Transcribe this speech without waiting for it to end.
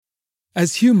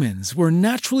As humans, we're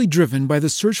naturally driven by the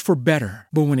search for better.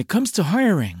 But when it comes to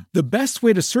hiring, the best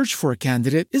way to search for a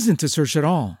candidate isn't to search at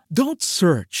all. Don't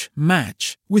search,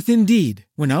 match with Indeed.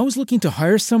 When I was looking to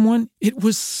hire someone, it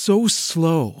was so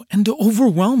slow and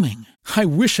overwhelming. I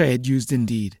wish I had used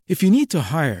Indeed. If you need to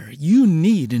hire, you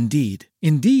need Indeed.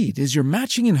 Indeed is your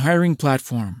matching and hiring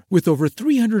platform with over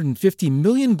 350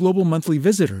 million global monthly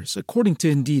visitors, according to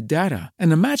Indeed data,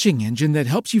 and a matching engine that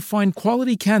helps you find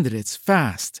quality candidates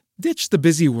fast. Ditch the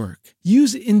busy work.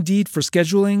 Use Indeed for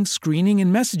scheduling, screening,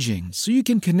 and messaging so you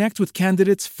can connect with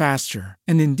candidates faster.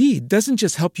 And Indeed doesn't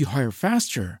just help you hire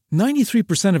faster.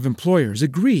 93% of employers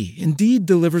agree Indeed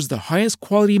delivers the highest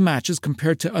quality matches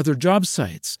compared to other job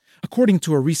sites, according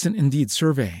to a recent Indeed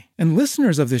survey. And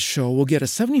listeners of this show will get a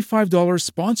 $75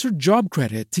 sponsored job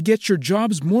credit to get your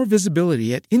jobs more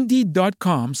visibility at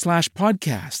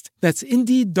Indeed.com/podcast. That's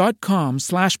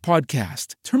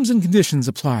Indeed.com/podcast. Terms and conditions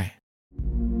apply.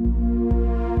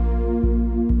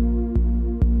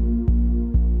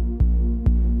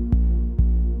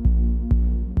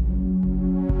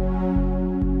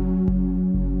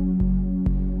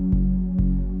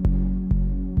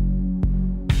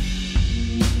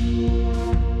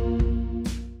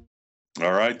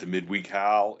 All right, the Midweek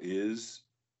Howl is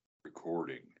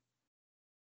recording.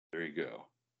 There you go.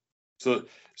 So,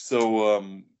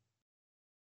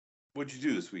 what'd you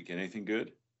do this weekend? Anything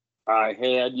good? I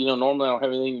had, normally I don't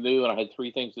have anything to do, and I had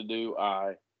three things to do.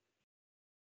 Friday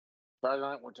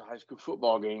night went to high school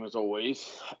football game as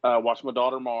always. Watched my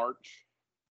daughter march.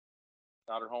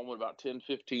 Got her home at about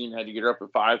 10:15. Had to get her up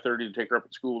at 5:30 to take her up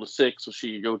at school to 6 so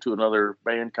she could go to another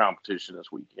band competition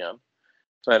this weekend.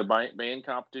 So I had a band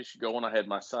competition going. I had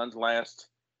my son's last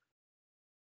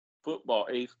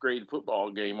 8th grade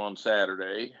football game on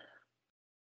Saturday.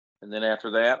 And then after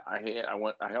that, I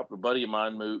helped a buddy of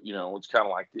mine move, it's kind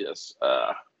of like this.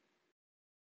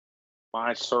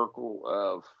 My circle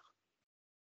of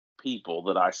people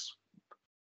that I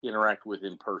interact with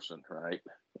in person, right?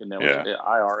 And that was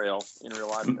IRL, in real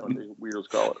life, what the weirdos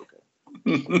call it. Okay.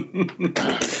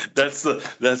 That's the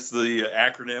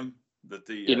acronym that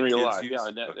the in real life, use?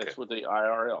 That's what the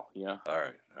IRL, yeah. All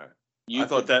right. I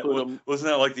thought that wasn't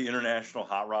that like the International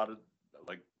Hot Rod,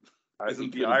 like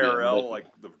isn't the IRL like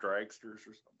the dragsters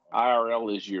or something? IRL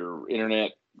is your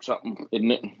internet something, isn't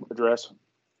it? Address?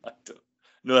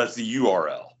 No, that's the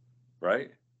URL,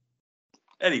 right?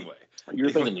 Anyway, you're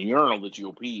thinking the urinal that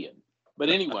you'll pee in. But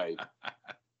anyway,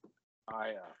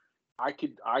 I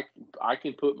can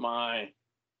put my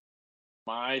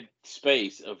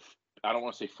space of, I don't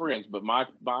want to say friends, but my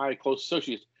close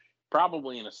associates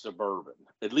probably in a Suburban.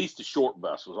 At least a short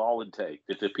bus was all it'd take.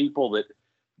 That the people that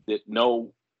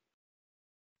know,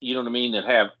 you know what I mean, that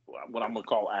have what I'm going to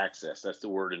call access. That's the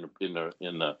word in the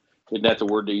isn't that the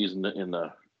word they use in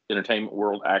the entertainment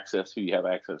world? Access, who you have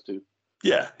access to.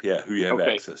 Yeah, who you have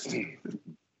access to.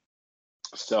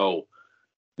 So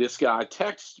this guy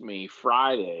texted me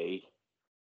Friday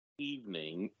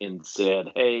evening and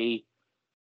said, "Hey,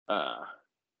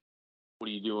 what are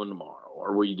you doing tomorrow?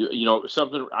 Or will you do,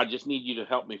 something, I just need you to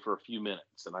help me for a few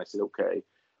minutes." And I said, okay.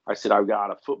 I said, I've got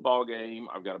a football game.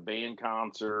 I've got a band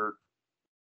concert.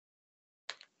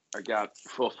 I got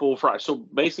full Friday. So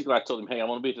basically I told him, hey, I'm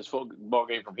going to be at this football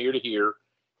game from here to here.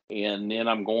 And then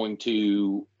I'm going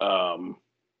to, I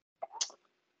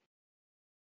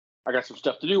got some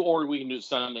stuff to do, or we can do it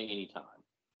Sunday anytime.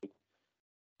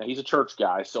 Now, he's a church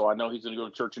guy, so I know he's going to go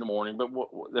to church in the morning, but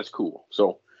that's cool.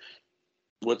 So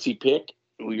what's he pick?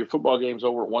 Well, your football game's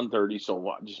over at 1:30, so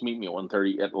what? Just meet me at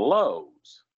 1:30 at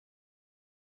Lowe's.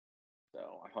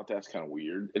 So I thought that's kind of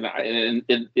weird. And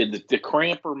the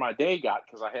cramper my day got,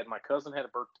 because my cousin had a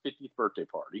 50th birthday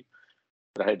party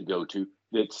that I had to go to.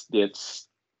 That's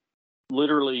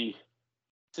literally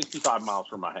 65 miles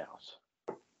from my house.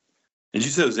 And you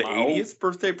said it was the 80th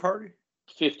birthday party?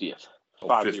 50th.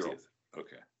 50th.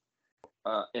 Okay.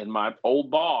 And my old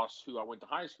boss, who I went to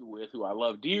high school with, who I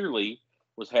love dearly,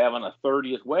 was having a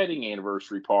 30th wedding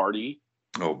anniversary party.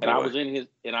 Oh boy. And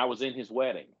I was in his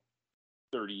wedding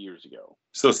 30 years ago.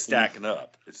 So it's stacking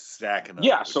up.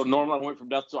 Yeah. So normally I went from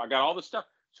death. So I got all this stuff.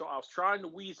 So I was trying to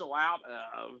weasel out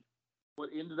of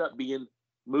what ended up being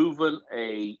moving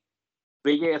a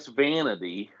big ass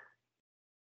vanity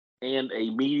and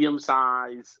a medium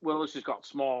size, well, let's just call it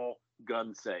small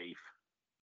gun safe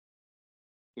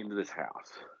into this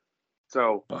house.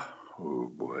 So,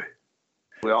 oh boy.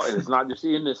 Well, and it's not just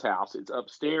in this house; it's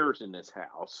upstairs in this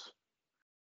house.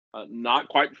 Not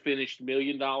quite finished, $1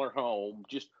 million home.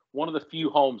 Just one of the few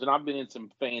homes, and I've been in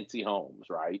some fancy homes,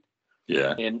 right?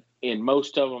 Yeah. And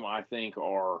most of them, I think,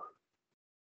 are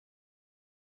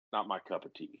not my cup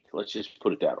of tea. Let's just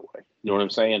put it that way. You know what I'm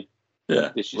saying?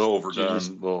 Yeah, a little overdone,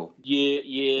 yeah.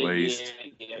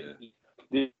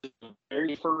 This is the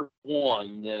very first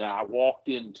one that I walked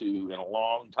into in a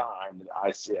long time that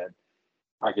I said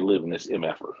I could live in this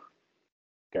MFer.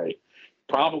 Okay,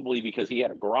 probably because he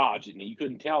had a garage and you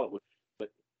couldn't tell it was, but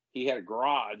he had a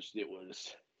garage that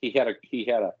was he had a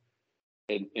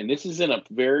and this is in a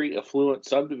very affluent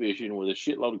subdivision with a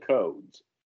shitload of codes,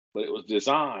 but it was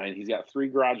designed. He's got 3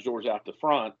 garage doors out the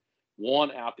front,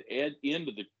 one out the end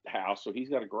of the house. So he's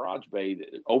got a garage bay,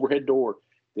 overhead door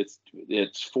it's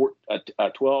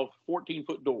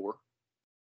 14-foot door.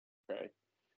 Okay.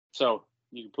 So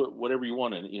you can put whatever you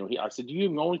want in it. I said, do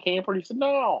you own a camper? And he said,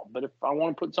 no, but if I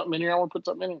want to put something in here, I want to put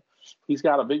something in here. He's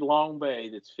got a big long bay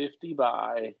that's 50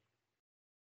 by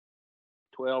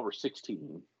 12 or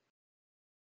 16.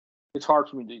 It's hard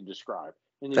for me to describe.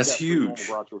 And that's huge.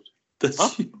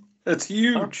 That's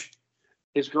huge.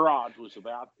 His garage was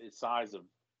about the size of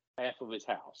half of his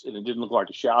house, and it didn't look like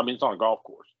a shop. I mean, it's on a golf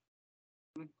course.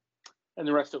 And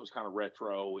the rest of it was kind of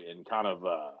retro and kind of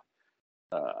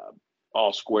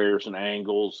all squares and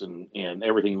angles and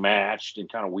everything matched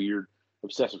and kind of weird,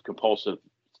 obsessive compulsive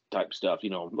type stuff,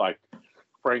 like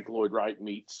Frank Lloyd Wright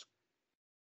meets,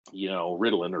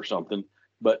 Ritalin or something.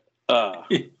 But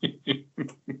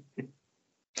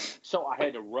so I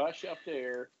had to rush up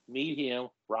there, meet him,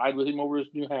 ride with him over his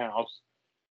new house,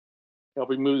 help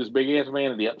him move this big ass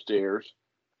vanity upstairs.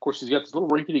 Of course, he's got this little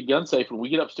rickety gun safe, and we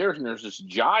get upstairs, and there's this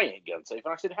giant gun safe.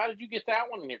 And I said, how did you get that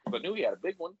one in here? Because I knew he had a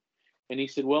big one. And he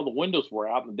said, well, the windows were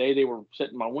out. And the day they were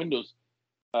setting my windows,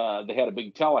 they had a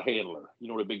big telehandler. You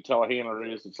know what a big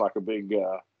telehandler is? It's like a big,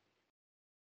 it's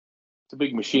a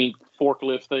big machine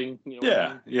forklift thing.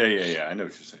 Yeah. I know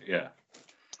what you're saying. Yeah.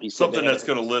 Something that's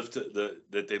going to lift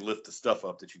that they lift the stuff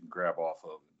up that you can grab off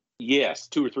of. Yes,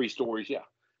 2 or 3 stories. Yeah.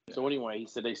 So anyway, he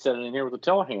said they set it in here with a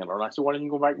telehandler. And I said, why didn't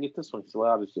you go back and get this one? He said,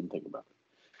 well, I just didn't think about it.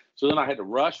 So then I had to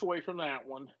rush away from that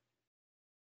one,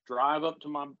 drive up to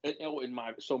my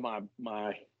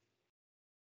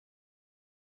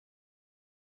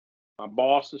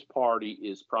boss's party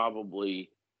is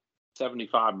probably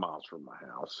 75 miles from my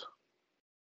house.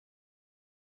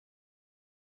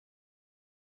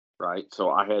 Right. So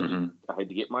I had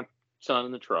to get my son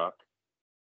in the truck.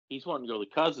 He's wanting to go to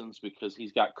cousins because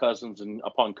he's got cousins and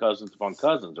upon cousins upon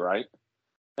cousins, right?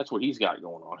 That's what he's got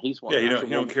going on. He's wanting, you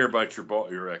don't care about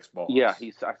your ex-boss. Yeah,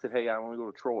 I said, hey, I want to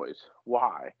go to Troy's.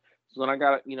 Why? So then I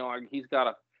got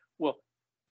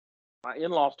my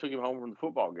in-laws took him home from the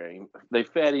football game. They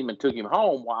fed him and took him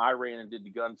home while I ran and did the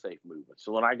gun safe movement.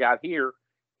 So when I got here,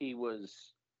 he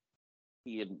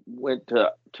had went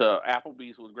to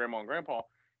Applebee's with Grandma and Grandpa.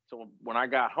 So when I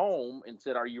got home and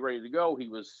said, are you ready to go? He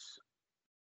was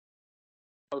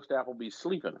post-Applebee's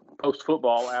sleeping.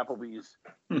 Post-football, Applebee's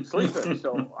sleeping.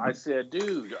 So I said,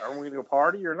 dude, are we going to go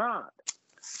party or not?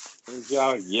 And he's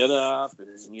got to get up and,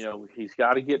 he's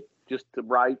got to get just the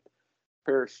right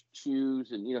pair of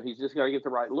shoes and, he's just got to get the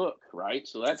right look, right?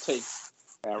 So that takes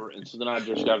hour. And so then I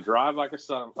just got to drive like a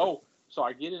son. Oh, so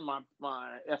I get in my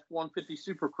F-150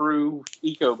 Super Crew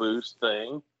EcoBoost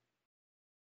thing.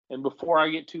 And before I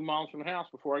get 2 miles from the house,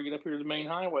 before I get up here to the main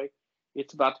highway,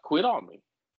 it's about to quit on me.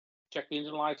 Check the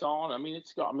engine lights on.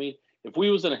 If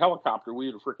we was in a helicopter, we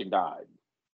would have freaking died.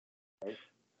 Okay.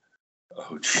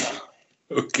 Oh,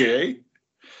 okay.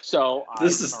 So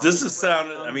this is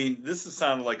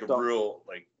sounding like a real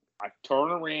like. I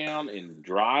turn around and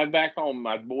drive back home.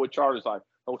 My boy Charlie's like the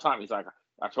whole time. He's like,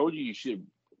 I told you should have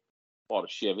bought a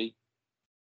Chevy.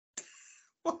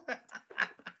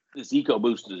 This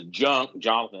EcoBoost is junk.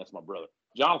 Jonathan, that's my brother.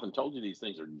 Jonathan told you these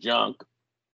things are junk.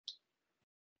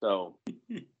 So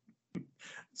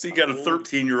you got a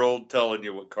 13-year-old telling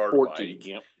you what car to buy.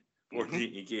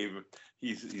 14, he gave him.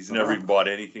 He's never even bought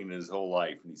anything in his whole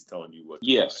life, and he's telling you what.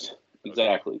 Yes,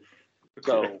 exactly.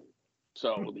 Okay.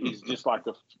 So he's just like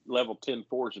a level 10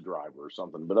 Forza driver or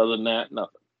something. But other than that,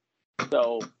 nothing.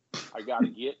 So I got to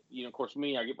get, of course,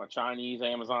 I get my Chinese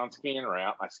Amazon scanner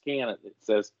out. I scan it. It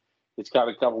says it's got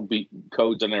a couple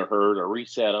codes I never heard. I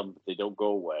reset them, but they don't go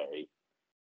away.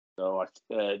 So I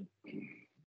said,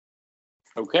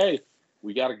 okay,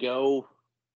 we got to go.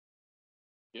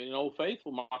 Old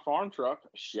Faithful, my farm truck,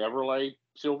 Chevrolet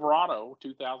Silverado,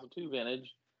 2002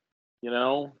 vintage,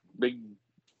 big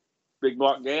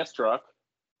block gas truck.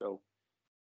 So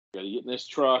got to get in this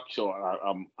truck. So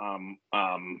I'm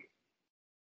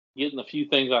getting a few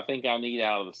things I think I need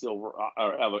out of the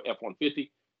out of F-150,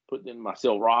 putting in my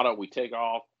Silverado. We take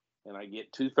off, and I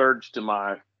get 2/3 to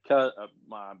my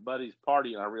buddy's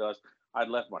party, and I realized I'd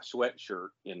left my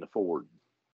sweatshirt in the Ford.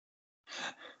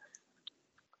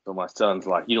 So my son's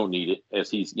like, you don't need it, as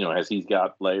he's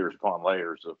got layers upon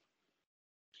layers of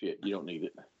shit, you don't need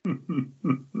it.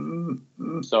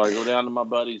 So I go down to my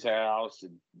buddy's house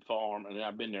and farm, and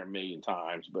I've been there a million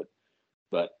times, but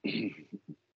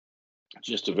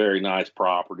just a very nice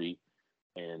property.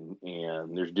 And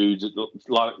there's dudes,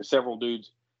 several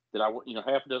dudes that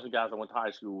half a dozen guys I went to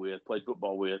high school with, played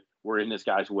football with, were in this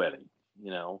guy's wedding,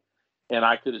 and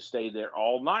I could have stayed there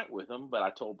all night with them, but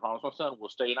I promised my son, we'll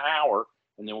stay an hour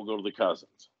and then we'll go to the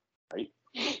cousins. Right.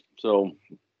 So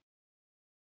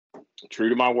true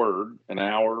to my word, an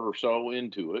hour or so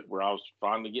into it, where I was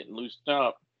finally getting loosened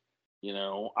up, I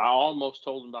almost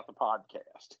told him about the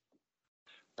podcast.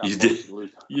 You did.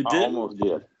 I almost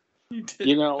did. You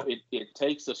did. It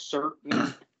takes a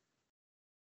certain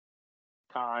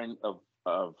kind of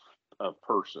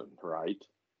person, right,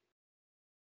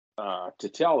 to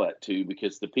tell that to,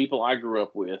 because the people I grew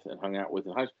up with and hung out with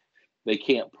in high school, they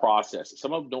can't process it.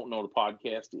 Some of them don't know what a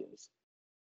podcast is.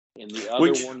 And the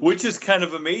other which is kind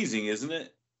of amazing, isn't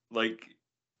it? Like,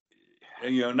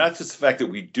 not just the fact that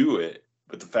we do it,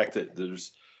 but the fact that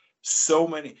there's so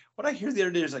many. What I hear the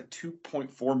other day, there's like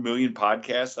 2.4 million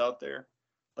podcasts out there.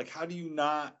 Like, how do you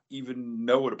not even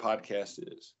know what a podcast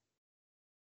is?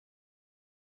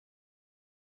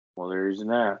 Well, there isn't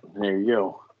that. There you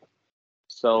go.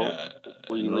 So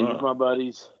we leave my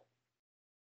buddy's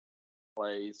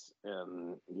place,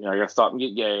 and I got to stop and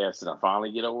get gas, and I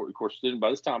finally get over. Of course, by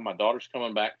this time my daughter's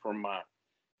coming back from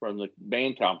the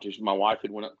band competition. My wife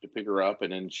had went up to pick her up,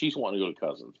 and then she's wanting to go to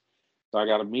cousins, so I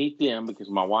got to meet them because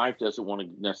my wife doesn't want to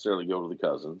necessarily go to the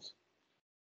cousins.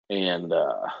 And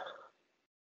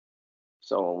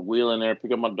so I wheel in there,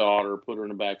 pick up my daughter, put her in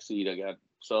the back seat. I got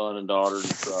son and daughter in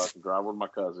the truck, and drive over to my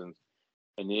cousins,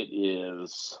 and it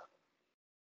is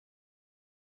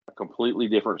a completely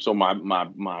different. So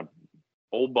my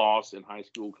old boss and high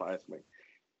school classmate,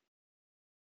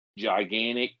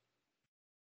 gigantic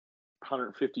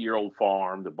 150-year-old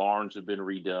farm. The barns have been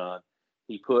redone.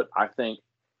 He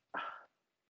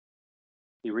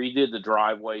redid the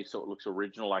driveway so it looks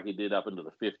original, like he did up into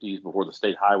the 50s before the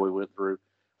state highway went through.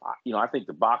 I think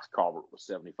the box culvert was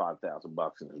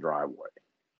 $75,000 in his driveway.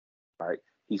 Right?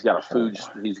 He's got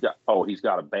he's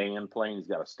got a band playing. He's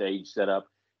got a stage set up.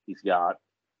 He's got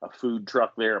a food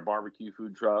truck there, a barbecue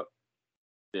food truck.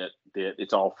 That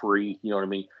it's all free. You know what I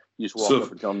mean? You just walk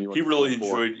up and tell him you want. He really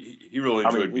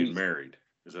enjoyed being married.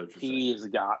 Is that what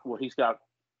you're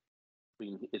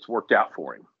saying? It's worked out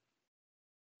for him.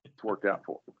 It's worked out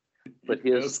for him. But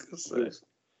his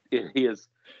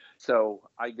so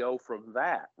I go from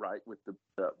that, right, with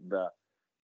the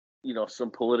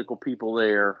some political people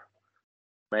there,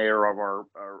 mayor of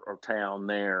our town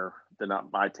there,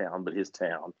 not my town, but his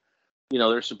town.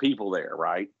 There's some people there,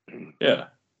 right? Yeah.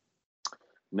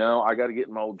 No, I got to get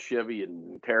my old Chevy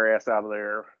and tear ass out of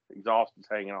there. Exhaust is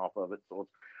hanging off of it, so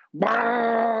it's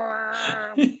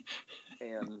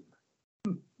and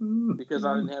because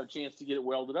I didn't have a chance to get it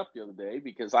welded up the other day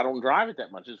because I don't drive it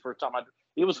that much. It's the first time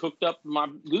it was hooked up in my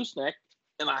gooseneck,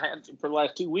 and I had to, for the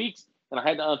last 2 weeks, and I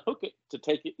had to unhook it to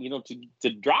take it, to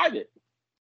drive it.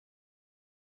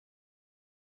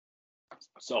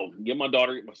 So get my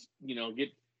daughter,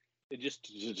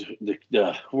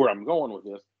 where I'm going with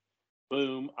this.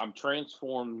 Boom, I'm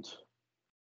transformed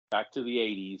back to the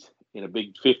 80s in a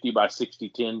big 50 by 60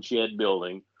 tin shed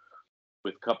building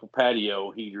with a couple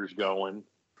patio heaters going,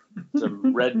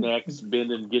 some rednecks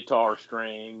bending guitar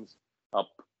strings, a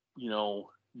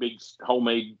big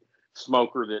homemade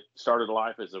smoker that started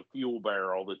life as a fuel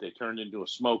barrel that they turned into a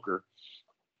smoker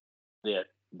that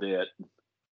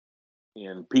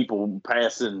and people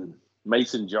passing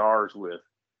mason jars with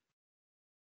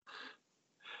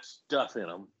stuff in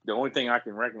them. The only thing I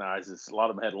can recognize is a lot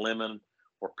of them had lemon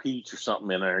or peach or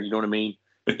something in there. You know what I mean?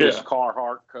 Yeah. Just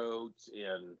Carhartt coats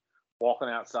and walking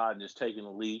outside and just taking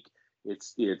a leak.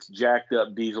 It's jacked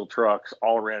up diesel trucks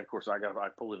all around. Of course, I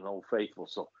pulled in an Old Faithful.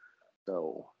 So,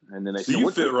 and then they said,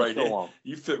 "What fit right in? So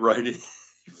you fit right in.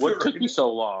 What took you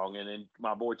so long?" And then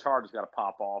my boy Charlie's got to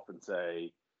pop off and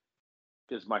say,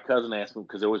 because my cousin asked me,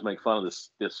 because they always make fun of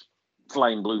this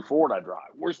flame blue Ford I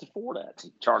drive. Where's the Ford at?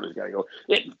 And Charlie's got to go,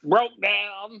 it broke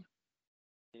down.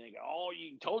 And they go, oh,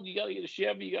 you told you got to get a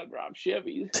Chevy. You got to drive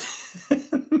Chevy.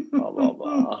 Blah, blah,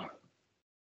 blah.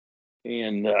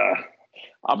 And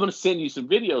I'm going to send you some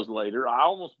videos later. I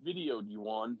almost videoed you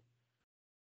one.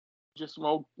 Just some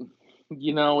old,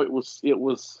 it was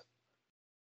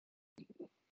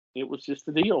just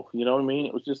a deal. You know what I mean?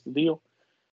 It was just a deal.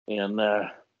 And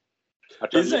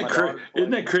isn't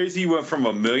that crazy? You went from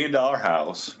 $1 million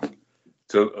house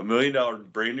to $1 million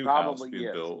brand new house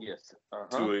being built. Yes.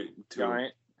 To a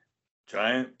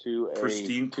giant to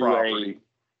pristine property.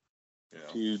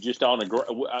 To just on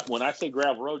when I say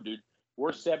gravel road, dude,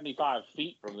 we're 75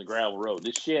 feet from the gravel road.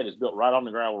 This shed is built right on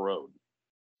the gravel road.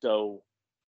 So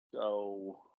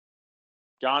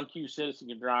John Q. Citizen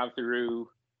can drive through,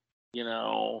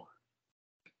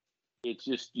 it's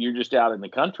just, you're just out in the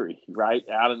country, right?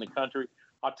 Out in the country.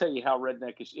 I'll tell you how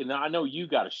redneck is. And I know you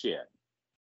got a shed.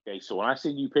 Okay, so when I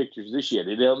send you pictures of this shed,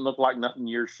 it doesn't look like nothing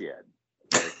your shed.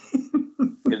 Okay?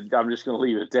 I'm just going to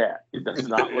leave it at that. It does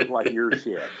not look like your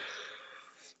shed.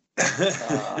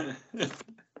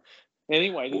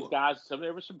 Anyway, these guys,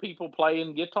 there were some people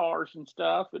playing guitars and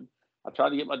stuff, and I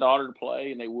tried to get my daughter to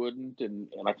play, and they wouldn't, and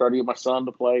I tried to get my son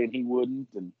to play, and he wouldn't,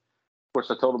 and of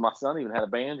course I told him my son even had a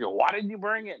banjo. Why didn't you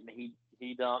bring it? And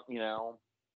he don't,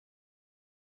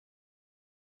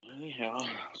 Anyhow,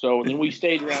 so then we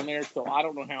stayed around there till I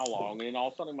don't know how long, and then all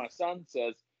of a sudden my son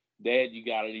says, "Dad, you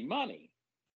got any money?"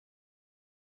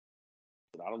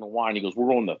 I don't know why, and he goes,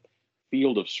 "We're on the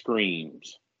Field of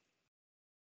Screams."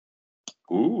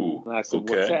 Ooh. And I said,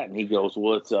 "What's that?" And he goes,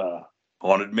 "Well, it's a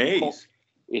haunted maze.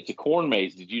 It's a corn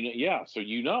maze. Did you know?" Yeah, so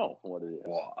you know what it is.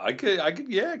 Well, I could,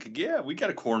 yeah. We got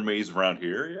a corn maze around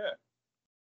here, yeah.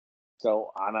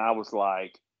 So, and I was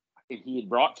like, he had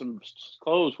brought some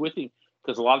clothes with him,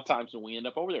 because a lot of times when we end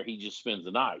up over there, he just spends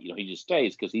the night. He just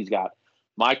stays, because he's got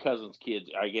my cousin's kids.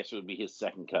 I guess it would be his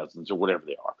second cousins or whatever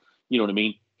they are. You know what I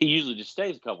mean? He usually just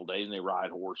stays a couple of days, and they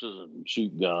ride horses and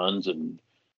shoot guns and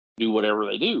do whatever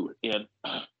they do. And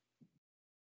but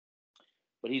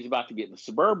he's about to get in the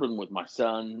Suburban with my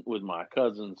son, with my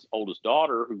cousin's oldest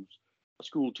daughter, who's a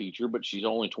school teacher, but she's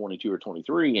only 22 or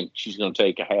 23, and she's going to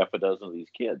take a half a dozen of these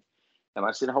kids. And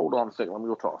I said, "Hold on a second, let me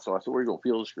go talk." So I said, "Where are you going?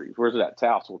 Field of Screams. Where's it at?"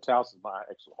 Taos. Well, Taos is my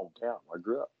actual hometown where I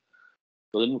grew up.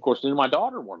 So then, of course, my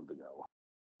daughter wanted to go.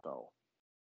 So,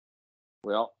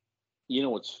 well,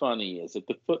 what's funny is at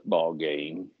the football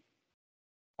game,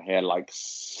 I had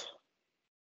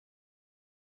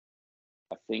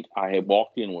I think I had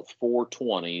walked in with 4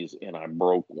 20s and I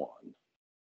broke one.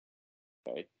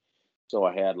 Okay. So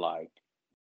I had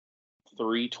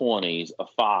 3 20s, a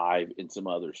 5, and some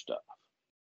other stuff.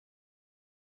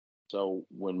 So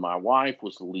when my wife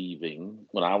was leaving,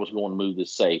 when I was going to move the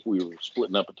safe, we were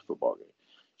splitting up at the football game.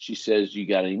 She says, "You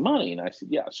got any money?" And I said,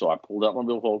 "Yeah." So I pulled out my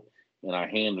billfold and I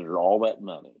handed her all that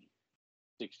money,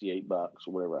 $68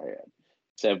 or whatever I had,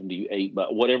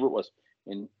 $78, whatever it was.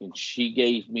 And she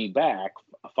gave me back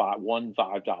one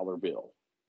 $5 bill.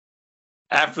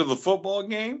 After the football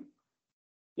game?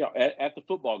 Yeah, at the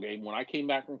football game, when I came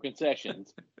back from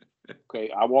concessions,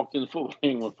 okay, I walked in the football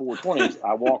game with 4 20s.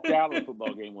 I walked out of the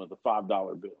football game with a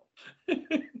 $5 bill.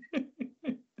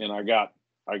 And I got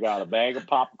a bag of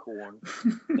popcorn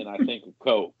and I think a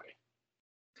Coke.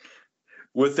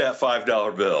 With that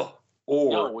 $5 bill?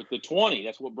 Or no, with the 20.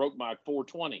 That's what broke my 4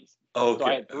 20s. Okay. So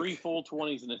I had 3 full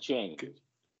 20s and a change.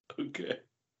 Okay.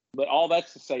 But all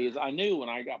that's to say is I knew when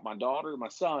I got my daughter and my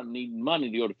son needing money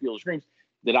to go to Field of Screams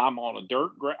that I'm on a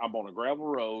gravel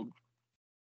road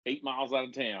 8 miles out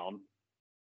of town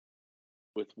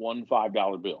with one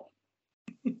 $5 bill.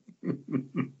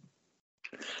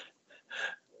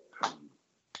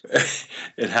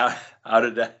 And how'd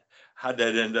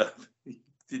that end up?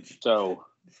 So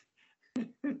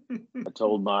I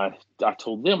told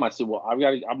them, I said, "Well, I'm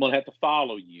going to have to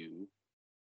follow you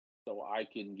so I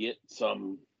can get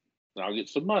some, I'll get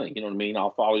some money. You know what I mean?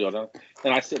 I'll follow you."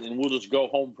 And I said, "And we'll just go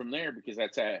home from there, because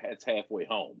that's halfway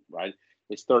home, right?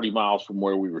 It's 30 miles from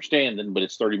where we were standing, but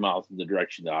it's 30 miles in the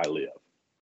direction that I live."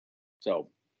 So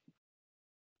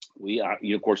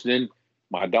of course, then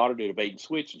my daughter did a bait and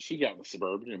switch, and she got in the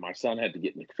Suburban, and my son had to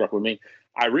get in the truck with me.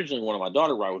 I originally wanted my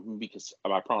daughter to ride with me because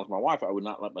I promised my wife I would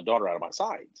not let my daughter out of my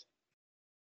sides.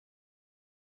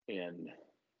 And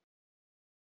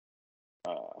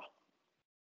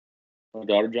my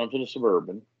daughter jumped in the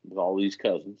Suburban with all these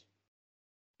cousins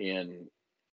and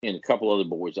a couple other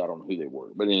boys. I don't know who they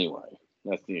were, but anyway,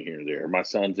 that's neither here nor there. My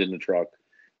son's in the truck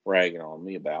ragging on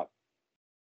me about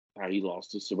how he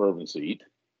lost his Suburban seat.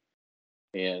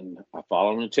 And I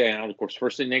follow him to town. Of course,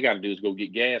 first thing they got to do is go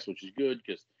get gas, which is good,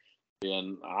 because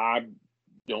then I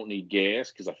don't need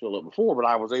gas because I filled up before. But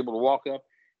I was able to walk up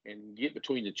and get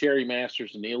between the Cherry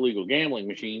Masters and the illegal gambling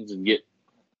machines and get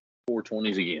 4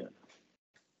 20s again.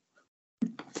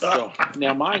 So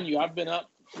now, mind you, I've been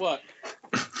up what?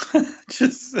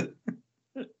 Just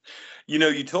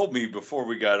you told me before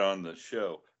we got on the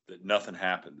show that nothing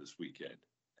happened this weekend.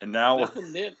 And now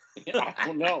nothing did. I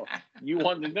don't know. You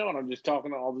wanted to know, and I'm just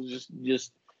talking all this.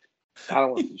 Just I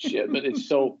don't want to shit, but it's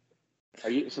so.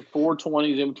 It's a 4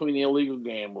 20s in between the illegal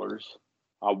gamblers.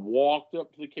 I walked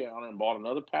up to the counter and bought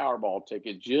another Powerball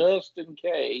ticket just in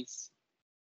case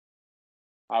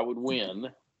I would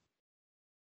win.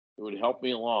 It would help me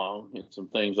along in some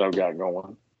things I've got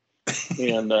going.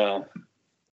 And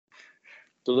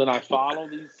so then I follow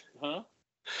these,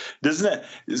 Doesn't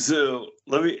that, so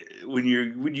let me, when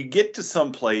you get to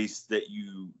some place that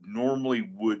you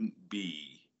normally wouldn't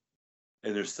be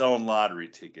and they're selling lottery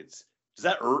tickets, does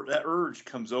that urge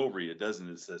comes over you, doesn't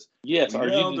it? It says, yes. Are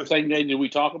you the same day? Did we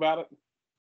talk about it?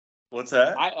 What's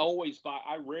that?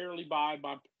 I rarely buy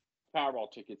my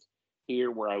Powerball tickets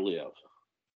here where I live.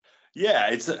 Yeah,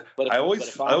 I always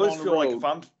feel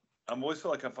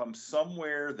like if I'm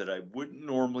somewhere that I wouldn't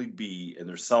normally be and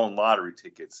they're selling lottery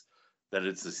tickets, that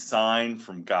it's a sign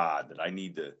from God that I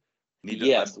need to.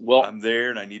 Yes, I'm there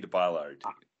and I need to buy a lottery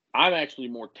ticket. I'm actually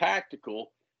more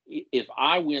tactical. If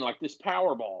I win like this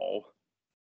Powerball,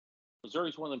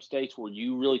 Missouri's one of them states where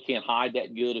you really can't hide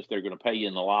that good if they're going to pay you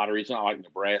in the lottery. It's not like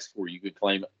Nebraska where you could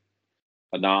claim it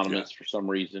anonymous for some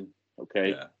reason.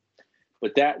 Okay. Yeah.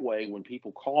 But that way, when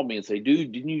people call me and say,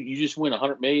 dude, didn't you just win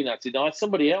 $100 million? I said, no, it's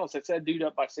somebody else. That's that dude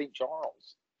up by St.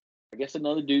 Charles. I guess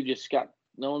another dude just got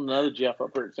another Jeff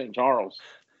up there at St. Charles.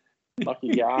 Lucky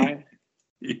guy.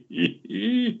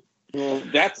 Well,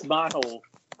 that's my whole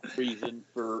reason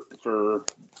for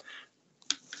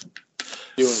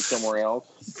doing it somewhere else.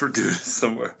 For doing it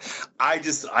somewhere. I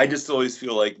just always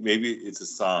feel like maybe it's a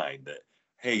sign that,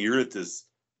 hey, you're at this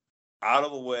out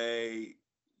of the way,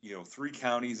 3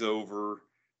 counties over,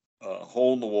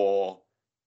 hole in the wall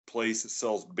place that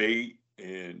sells bait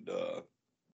and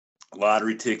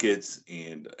lottery tickets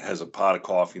and has a pot of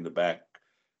coffee in the back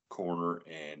corner.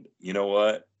 And you know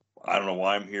what? I don't know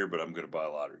why I'm here, but I'm going to buy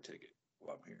a lottery ticket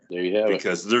while I'm here. There you have it.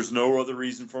 Because there's no other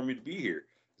reason for me to be here.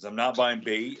 Because I'm not buying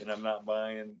bait and I'm not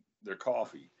buying their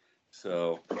coffee.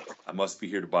 So I must be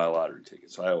here to buy a lottery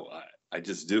ticket. So I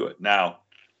just do it. Now,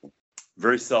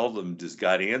 very seldom does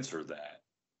God answer that.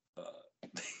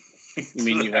 You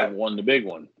mean you have won the big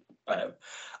one? I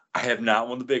have not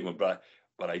won the big one, but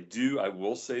I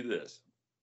will say this.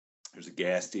 There's a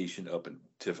gas station up in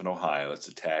Tiffin, Ohio. That's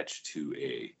attached to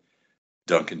a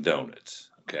Dunkin' Donuts.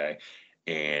 Okay.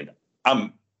 And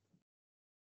I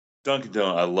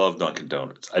love Dunkin'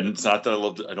 Donuts. It's not that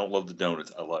I don't love the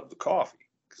donuts. I love the coffee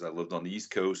because I lived on the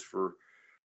East Coast for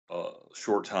a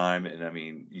short time. And I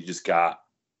mean, you just got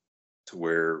to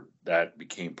where that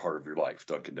became part of your life,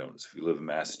 Dunkin' Donuts, if you live in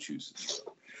Massachusetts.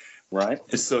 Right.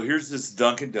 And so here's this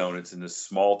Dunkin' Donuts in this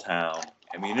small town.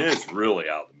 I mean, it is really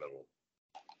out in the middle of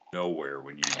nowhere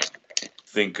when you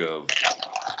think of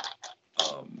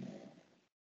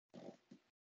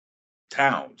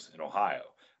towns in Ohio.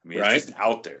 I mean, it's just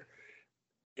out there.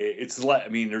 There's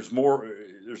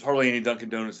hardly any Dunkin'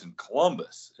 Donuts in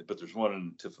Columbus, but there's one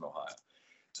in Tiffin, Ohio.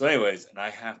 So anyways, and I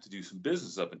have to do some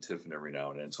business up in Tiffin every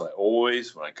now and then. So I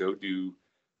always, when I go do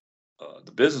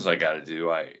the business I got to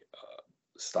do, I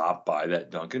stop by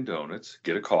that Dunkin' Donuts,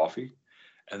 get a coffee,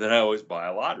 and then I always buy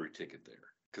a lottery ticket there.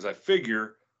 Because I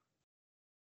figure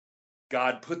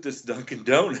God put this Dunkin'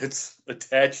 Donuts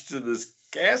attached to this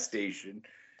gas station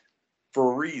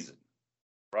for a reason,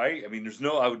 right? I mean,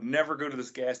 I would never go to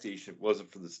this gas station if it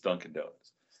wasn't for this Dunkin'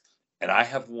 Donuts. And I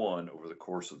have won over the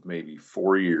course of maybe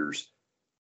 4 years,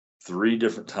 3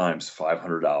 different times,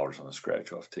 $500 on a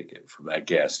scratch-off ticket from that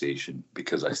gas station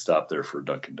because I stopped there for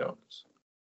Dunkin' Donuts.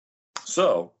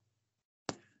 So,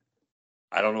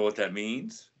 I don't know what that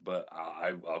means, but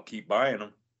I'll keep buying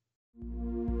them.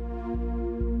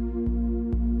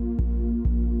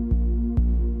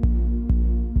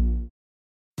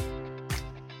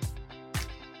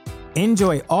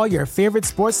 Enjoy all your favorite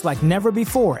sports like never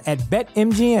before at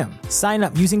BetMGM. Sign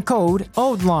up using code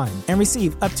OldLine and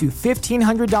receive up to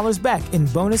 $1,500 back in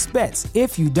bonus bets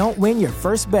if you don't win your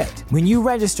first bet. When you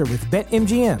register with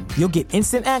BetMGM, you'll get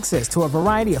instant access to a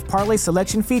variety of parlay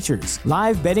selection features,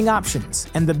 live betting options,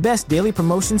 and the best daily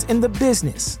promotions in the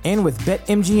business. And with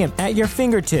BetMGM at your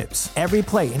fingertips, every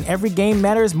play and every game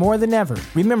matters more than ever.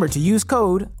 Remember to use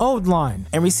code OldLine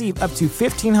and receive up to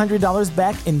 $1,500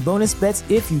 back in bonus bets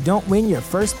if you don't win your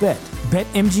first bet.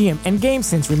 BetMGM and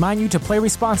GameSense remind you to play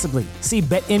responsibly. See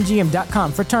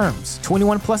BetMGM.com for terms.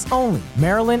 21 plus only.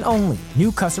 Maryland only.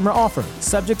 New customer offer.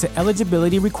 Subject to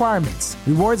eligibility requirements.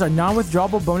 Rewards are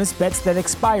non-withdrawable bonus bets that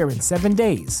expire in 7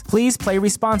 days. Please play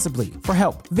responsibly. For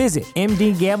help, visit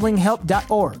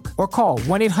mdgamblinghelp.org or call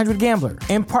 1-800-GAMBLER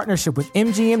in partnership with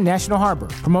MGM National Harbor.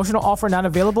 Promotional offer not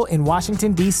available in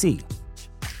Washington, D.C.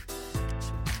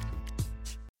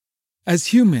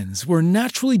 As humans, we're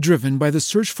naturally driven by the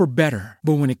search for better.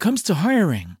 But when it comes to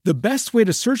hiring, the best way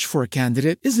to search for a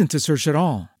candidate isn't to search at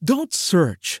all. Don't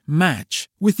search, match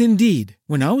with Indeed.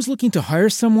 When I was looking to hire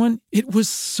someone, it was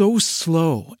so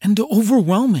slow and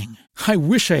overwhelming. I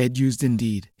wish I had used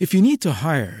Indeed. If you need to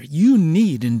hire, you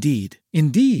need Indeed.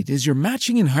 Indeed is your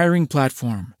matching and hiring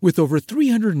platform with over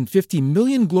 350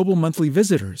 million global monthly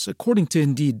visitors, according to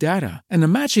Indeed data, and a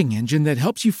matching engine that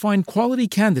helps you find quality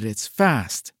candidates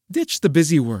fast. Ditch the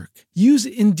busy work. Use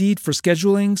Indeed for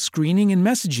scheduling, screening, and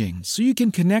messaging so you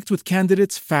can connect with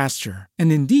candidates faster. And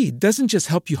Indeed doesn't just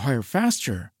help you hire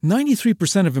faster.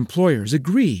 93% of employers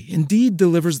agree Indeed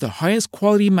delivers the highest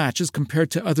quality matches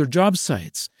compared to other job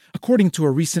sites, according to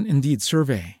a recent Indeed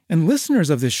survey. And listeners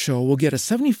of this show will get a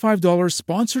 $75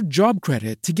 sponsored job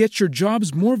credit to get your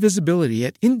jobs more visibility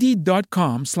at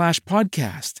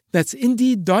Indeed.com/podcast. That's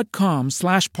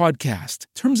Indeed.com/podcast.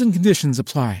 Terms and conditions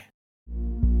apply.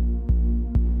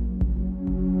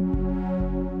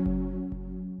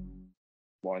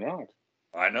 Why not?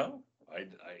 I know. I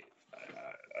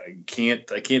can't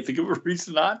think of a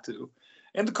reason not to.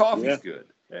 And the coffee's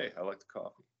good. Hey, I like the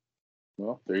coffee.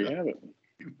 Well, there you have it.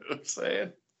 You know what I'm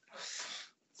saying?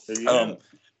 There you have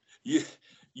it.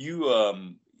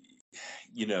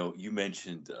 You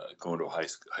mentioned going to a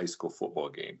high school football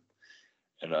game,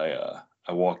 and I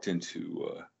walked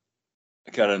into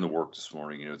I got into work this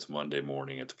morning. It's Monday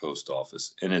morning at the post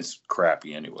office, and it's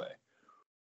crappy anyway.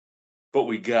 But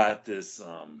we got this.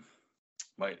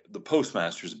 The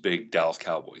postmaster's a big Dallas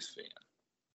Cowboys fan.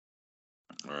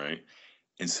 All right,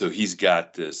 and so he's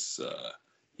got this.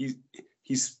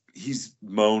 He's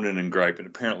moaning and griping.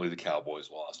 Apparently, the Cowboys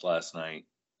lost last night.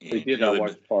 And, they did. I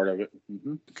watched part of it.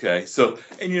 Mm-hmm. Okay, so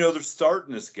they're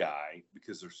starting this guy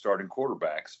because their starting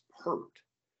quarterback's hurt.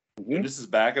 Mm-hmm. And this is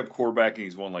backup quarterback, and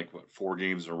he's won 4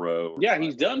 games in a row. Yeah,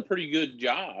 he's done a pretty good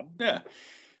job. Yeah.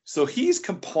 So he's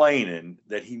complaining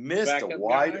that he missed a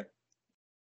wide guy?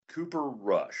 Cooper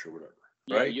Rush or whatever.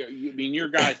 Right? Yeah, your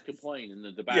guy's complaining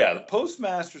that the backup. Yeah, the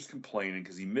postmaster's complaining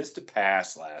because he missed a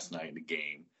pass last night in the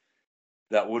game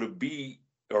that would have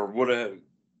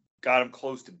got him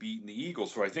close to beating the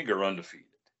Eagles, who I think are undefeated.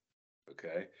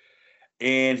 Okay.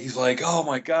 And he's like, oh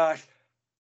my gosh.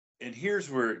 And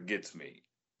here's where it gets me.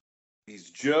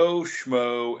 These Joe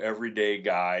Schmo everyday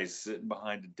guys sitting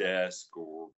behind a desk,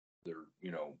 or they're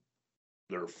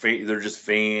just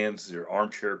fans, they're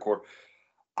armchair court.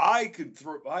 I could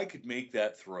make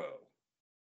that throw.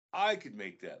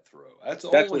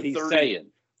 That's what he's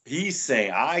saying. He's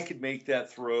saying I could make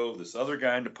that throw. This other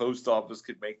guy in the post office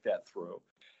could make that throw.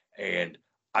 And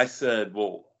I said,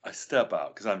 well, I step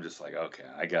out because I'm just like, okay,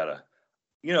 I gotta,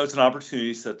 it's an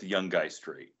opportunity to set the young guy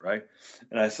straight, right?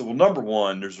 And I said, well, number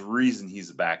one, there's a reason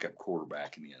he's a backup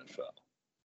quarterback in the NFL.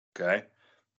 Okay,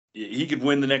 he could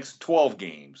win the next 12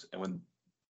 games, and when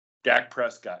Dak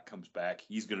Prescott comes back,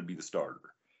 he's going to be the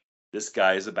starter. This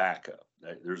guy is a backup.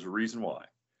 There's a reason why.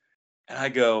 And I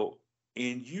go,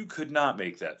 and you could not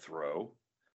make that throw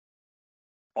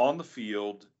on the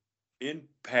field in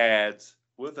pads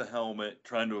with a helmet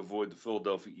trying to avoid the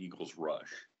Philadelphia Eagles rush.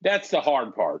 That's the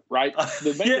hard part, right?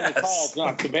 The making Yes. the call is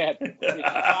not too bad.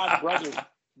 It's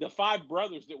the five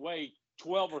brothers that weigh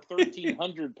 12 or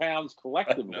 1,300 pounds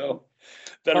collectively.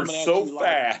 That are so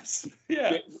fast.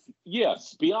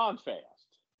 Yes, beyond fast.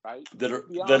 Right? That are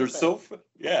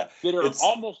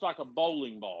almost like a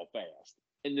bowling ball fast.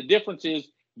 And the difference is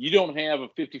you don't have a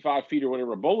 55 feet or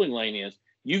whatever a bowling lane is.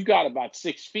 You've got about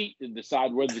 6 feet to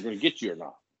decide whether they're going to get you or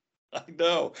not. I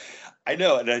know. And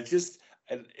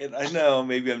I know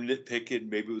maybe I'm nitpicking,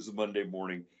 maybe it was a Monday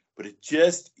morning, but it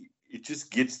just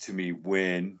gets to me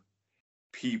when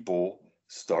people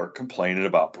start complaining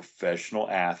about professional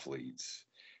athletes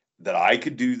that I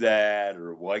could do that,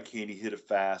 or why can't he hit a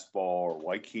fastball, or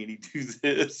why can't he do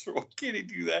this, or why can't he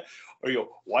do that, or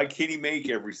why can't he make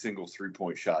every single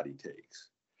 3-point shot he takes?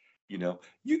 You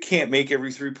can't make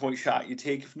every 3-point shot you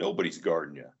take if nobody's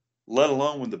guarding you, let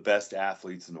alone when the best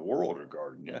athletes in the world are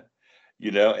guarding you.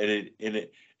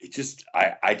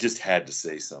 I just had to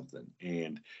say something,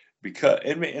 and because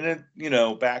back, I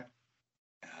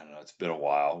don't know, it's been a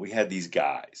while. We had these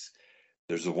guys.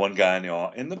 There's the one guy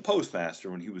in the postmaster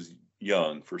when he was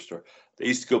young, first start. They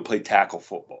used to go play tackle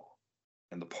football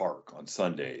in the park on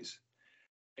Sundays,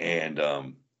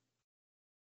 and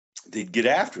they'd get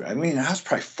after it. I mean, I was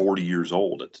probably 40 years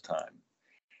old at the time.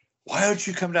 Why don't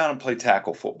you come down and play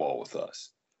tackle football with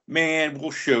us? Man,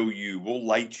 we'll show you. We'll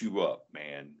light you up,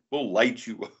 man. We'll light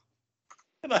you up.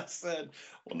 And I said,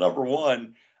 well, number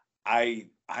one, I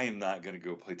am not going to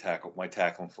go play tackle. My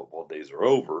tackling football days are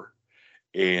over.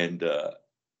 And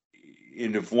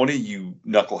if one of you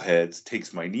knuckleheads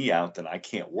takes my knee out, then I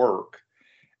can't work.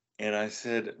 And I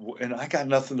said, and I got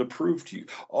nothing to prove to you.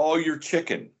 Oh, you're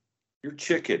chicken. You're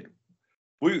chicken.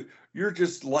 You're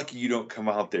just lucky you don't come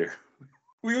out there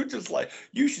We were just like,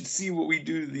 you should see what we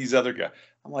do to these other guys.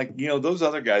 I'm like, those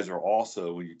other guys are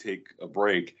also, when you take a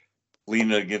break,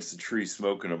 leaning against the tree,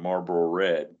 smoking a Marlboro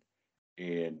Red,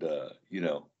 and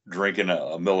drinking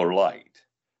a Miller Lite.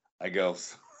 I go,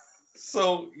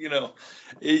 so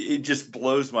it just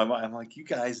blows my mind. I'm like, you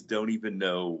guys don't even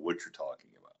know what you're talking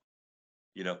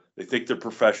about. They think they're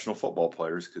professional football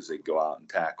players because they go out and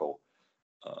tackle,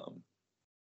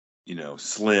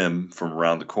 Slim from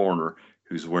around the corner,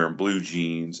 who's wearing blue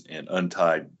jeans and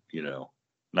untied,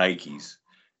 Nikes,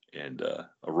 and a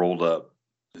rolled up,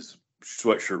 his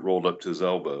sweatshirt rolled up to his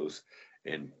elbows,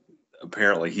 and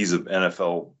apparently he's an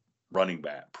NFL running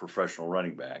back, professional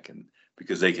running back, and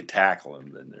because they could tackle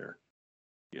him, then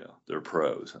they're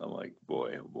pros. I'm like,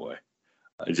 boy, oh boy,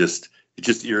 it just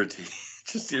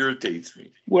irritates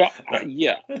me. Well,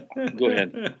 yeah, go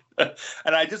ahead.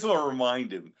 And I just want to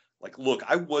remind him, like, look,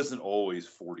 I wasn't always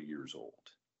 40 years old.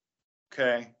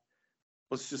 Okay,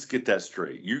 let's just get that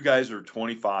straight. You guys are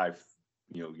 25,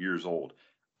 years old.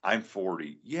 I'm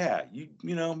 40. Yeah,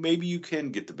 maybe you can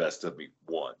get the best of me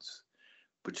once.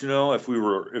 But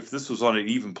if this was on an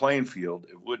even playing field,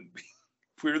 it wouldn't be.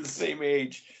 If we were the same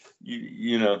age,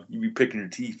 you'd be picking your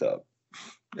teeth up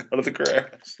out of the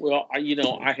grass. Well,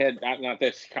 I had not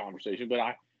this conversation, but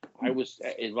I was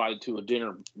invited to a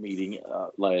dinner meeting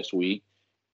last week,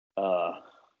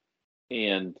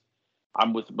 and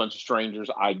I'm with a bunch of strangers.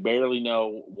 I barely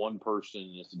know one person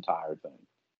in this entire thing.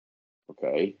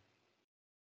 Okay.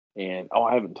 And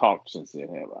I haven't talked since then,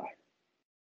 have I?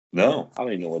 No. I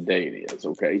don't even know what day it is.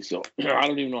 Okay. So I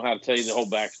don't even know how to tell you the whole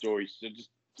backstory. So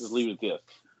just leave it at this.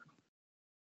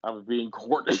 I was being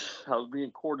courted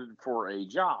for a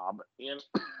job,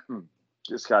 and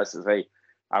this guy says, "Hey,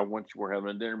 we're having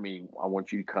a dinner meeting. I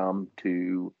want you to come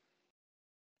to.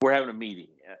 We're having a meeting,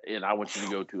 and I want you to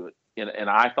go to it." And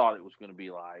I thought it was going to be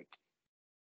like,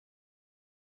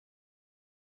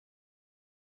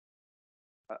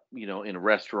 in a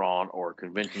restaurant or a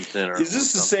convention center. Is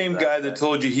this the same guy that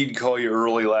told you he'd call you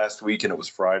early last week and it was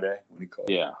Friday when he called?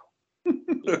 Yeah.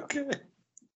 Yeah.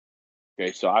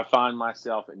 Okay, so I find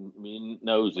myself and being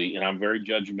nosy, and I'm very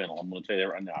judgmental. I'm going to tell you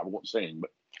that right now. I won't say anything,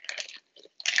 but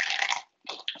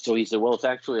so he said, "Well, it's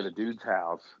actually at a dude's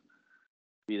house.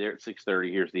 Be there at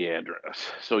 6:30. Here's the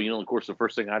address." So of course, the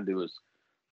first thing I do is,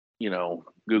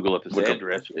 Google up this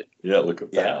address. Look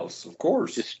up the house, of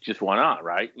course. Just why not,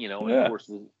 right? And of course,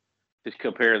 just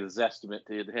compare the Zestimate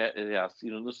to the house.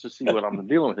 Let's just see what I'm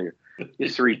dealing with here.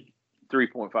 It's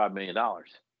 $3.5 million. Now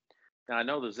I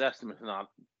know the Zestimate's not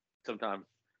sometimes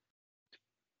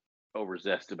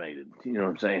overestimated. You know what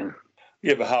I'm saying?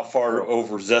 Yeah, but how far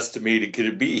overestimated could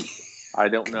it be? I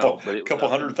don't know, but a couple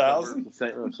 100,000.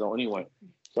 So anyway,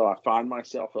 so I find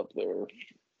myself up there,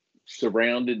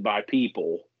 surrounded by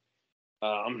people.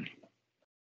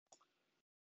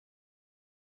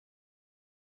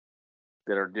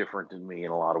 That are different than me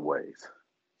in a lot of ways. Does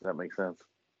that make sense?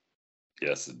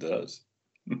 Yes, it does.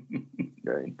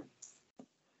 Okay.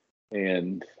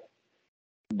 And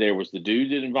there was the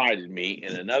dude that invited me,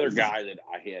 and another guy that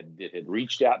had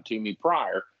reached out to me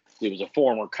prior. He was a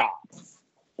former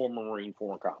Marine,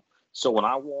 former cop. So when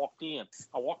I walked in,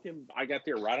 I got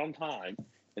there right on time,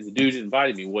 and the dude that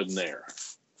invited me wasn't there.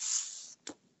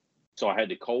 So I had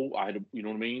to, you know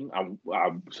what I mean?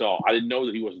 So I didn't know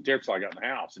that he wasn't there until I got in the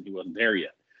house, and he wasn't there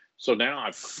yet. So now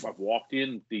I've walked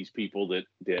in these people that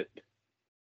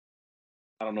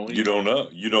I don't know anybody. You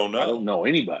don't know. I don't know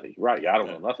anybody. Right. I don't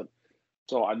know nothing.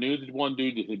 So I knew that one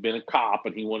dude that had been a cop,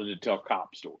 and he wanted to tell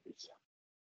cop stories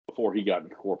before he got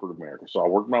into corporate America. So I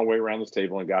worked my way around this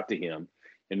table and got to him.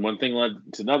 And one thing led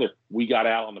to another. We got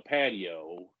out on the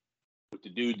patio with the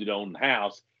dude that owned the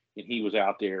house, and he was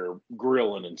out there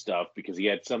grilling and stuff because he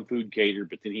had some food catered,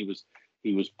 but then he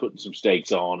was putting some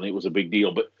steaks on, and it was a big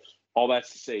deal. But all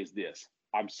that's to say is this.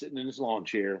 I'm sitting in this lawn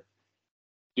chair.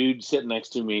 Dude sitting next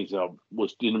to me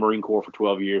was in the Marine Corps for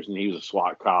 12 years, and he was a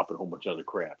SWAT cop and a whole bunch of other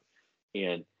crap.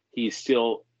 And he's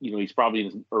still, he's probably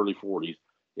in his early 40s,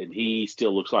 and he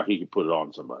still looks like he could put it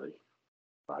on somebody,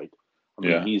 right? I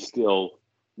mean, he's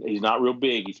not real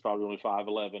big. He's probably only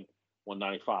 5'11",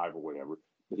 195 or whatever.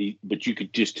 But you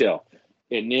could just tell.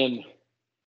 And then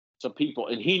some people,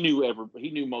 and he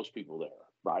knew most people there,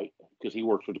 right? Because he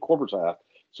works for the corporate side.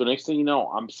 So next thing you know,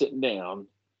 I'm sitting down,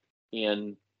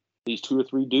 and these 2 or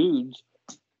 3 dudes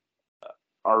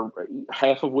are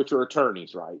half of which are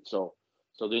attorneys, right? So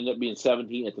they end up being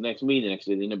 17 at the next meeting.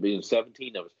 Actually, they ended up being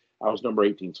 17 of us. I was number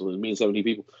 18, so there was me and 17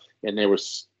 people, and there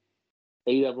was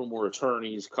 8 of them were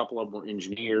attorneys, a couple of them were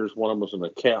engineers, one of them was an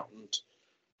accountant,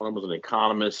 one of them was an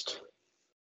economist.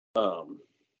 So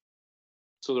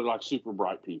they're like super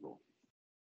bright people.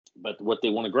 But what they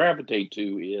want to gravitate to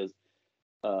is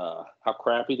how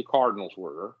crappy the Cardinals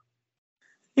were.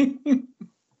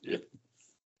 Yeah.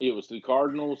 It was the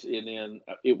Cardinals, and then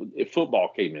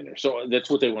football came in there. So that's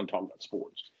what they want to talk about,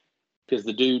 sports. Because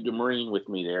the dude, the Marine with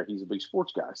me there, he's a big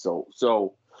sports guy.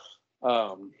 So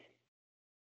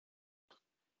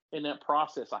in that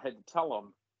process, I had to tell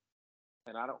him,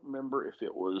 and I don't remember if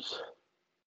it was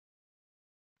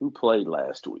who played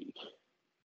last week.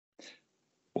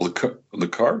 Well, the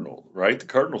Cardinals, right? The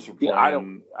Cardinals were playing. Yeah,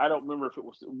 I don't remember if it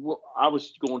was. Well, I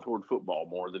was going toward football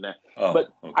more than that. Oh,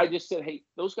 but okay. I just said, hey,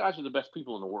 those guys are the best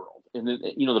people in the world, and then,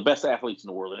 the best athletes in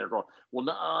the world. And they're going, well,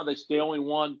 nah, they only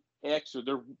won X or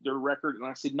their record. And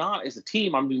I said, nah, as a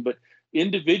team, I mean, but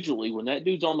individually, when that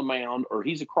dude's on the mound or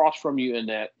he's across from you in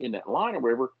that line or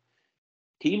wherever,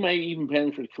 he may even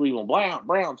play for the Cleveland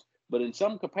Browns, but in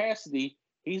some capacity,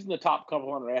 he's in the top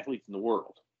couple hundred athletes in the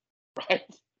world, right?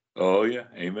 Oh yeah,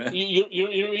 amen. You know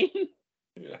what I mean?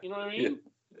 Yeah. You know what I mean?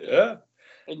 Yeah.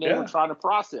 And they were trying to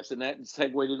process, and that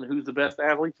segued into who's the best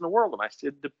athletes in the world. And I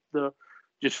said the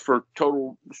just for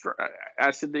total,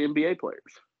 I said the NBA players.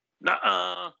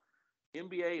 Nuh-uh.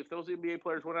 NBA, if those NBA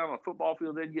players went out on a football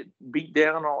field, they'd get beat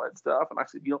down and all that stuff. And I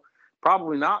said,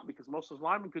 probably not, because most of those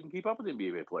linemen couldn't keep up with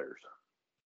NBA players.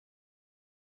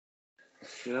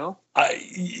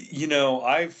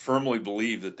 I firmly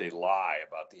believe that they lie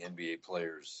about the NBA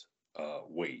players'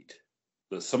 weight.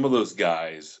 Some of those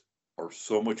guys are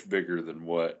so much bigger than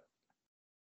what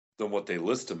they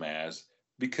list them as,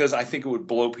 because I think it would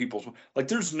blow people's, like,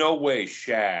 there's no way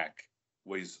Shaq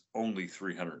weighs only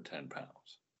 310 pounds.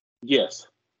 Yes.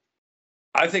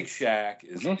 I think Shaq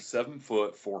is 7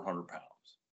 foot, 400 pounds.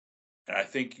 And I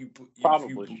think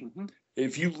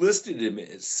if you listed him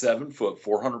as 7 foot,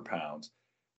 400 pounds,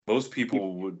 most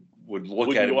people would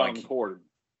look at him like,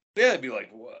 yeah, they'd be like,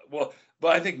 well,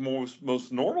 but I think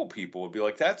most normal people would be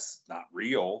like, that's not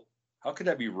real. How could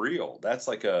that be real? That's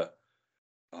like a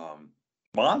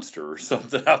monster or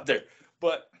something out there.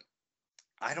 But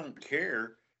I don't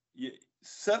care.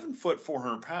 7 foot,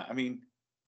 400 pounds. I mean,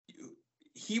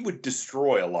 he would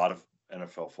destroy a lot of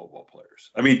NFL football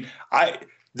players. I mean,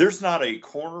 there's not a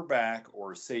cornerback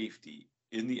or a safety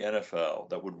in the NFL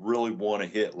that would really want to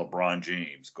hit LeBron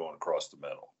James going across the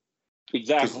middle.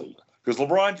 Exactly. Because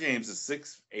LeBron James is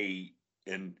 6'8",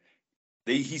 and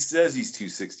he says he's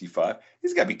 265.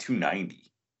 He's got to be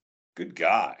 290. Good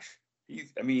gosh.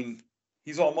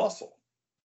 He's all muscle.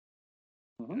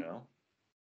 Mm-hmm.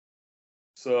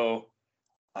 So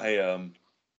I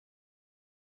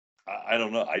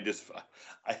don't know.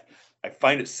 I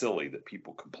find it silly that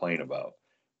people complain about.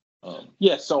 So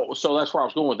that's where I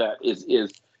was going with that.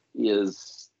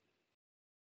 Is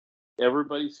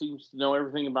everybody seems to know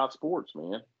everything about sports,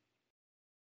 man?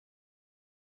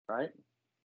 Right?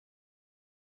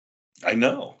 I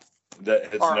know that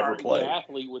has never played. An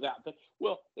athlete without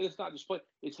it's not just play.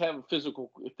 It's having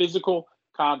physical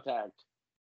contact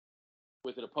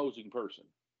with an opposing person,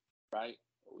 right?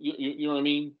 You know what I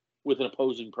mean? With an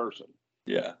opposing person.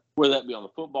 Yeah. Whether that be on the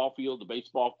football field, the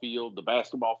baseball field, the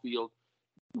basketball field,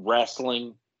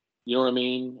 wrestling, you know what I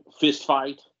mean? Fist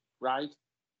fight, right?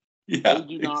 Yeah. They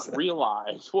do not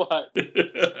realize what.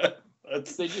 They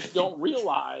just don't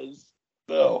realize.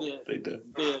 No, they do.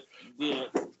 That,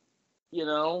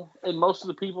 and most of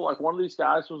the people, like one of these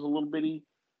guys was a little bitty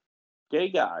gay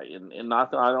guy, and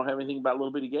not that I don't have anything about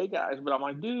little bitty gay guys, but I'm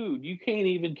like, dude, you can't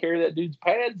even carry that dude's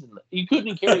pads, you couldn't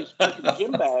even carry his freaking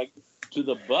gym bag to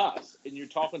the bus, and you're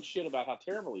talking shit about how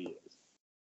terrible he is.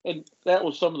 And that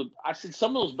was I said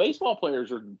some of those baseball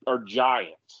players are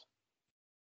giants.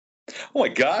 Oh my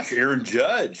gosh, Aaron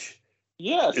Judge.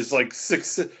 Yes. Is like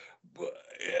 6'6".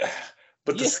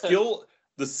 But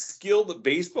the skill that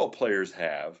baseball players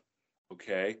have,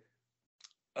 okay.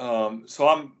 So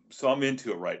I'm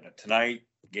into it right now. Tonight,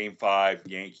 Game 5,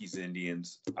 Yankees,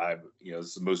 Indians. This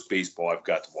is the most baseball I've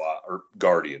got to watch, or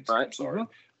Guardians. Right. I'm sorry,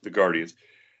 the Guardians.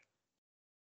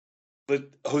 But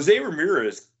Jose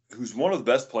Ramirez, who's one of the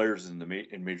best players in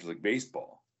Major League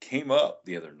Baseball, came up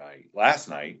last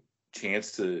night,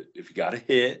 chance to, if he got a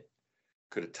hit,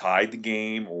 could have tied the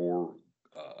game or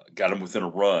got him within a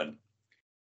run.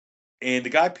 And the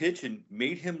guy pitching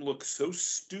made him look so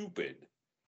stupid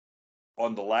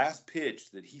on the last pitch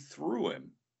that he threw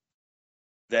him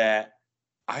that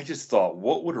I just thought,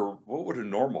 what would a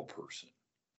normal person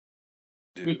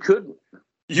do? You couldn't.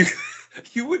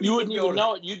 You wouldn't even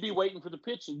know it. You'd be waiting for the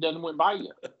pitch and then it went by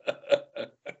you.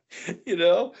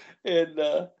 And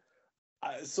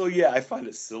so yeah, I find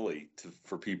it silly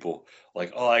for people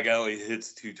like, oh, that guy only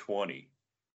hits 220.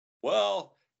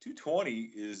 Well,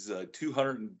 220 is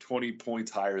 220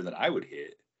 points higher than I would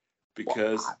hit,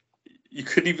 because you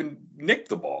couldn't even nick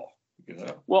the ball.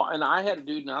 Well, and I had a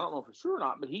dude, and I don't know for sure or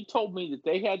not, but he told me that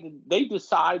they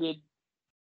decided,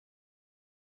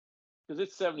 because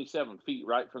it's 77 feet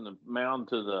right from the mound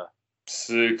to the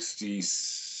 60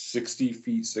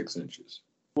 feet 6 inches.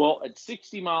 Well, at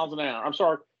 60 miles an hour, I'm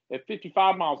sorry, at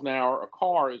 55 miles an hour, a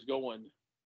car is going, I'm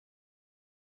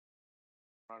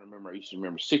trying to remember, I used to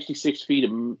remember 66 feet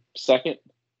a second.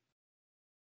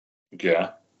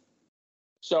 Yeah.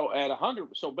 So at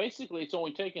 100, so basically it's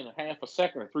only taking a half a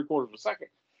second or 3/4 of a second.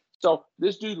 So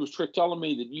this dude was telling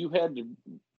me that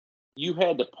you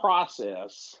had to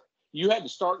process, you had to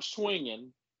start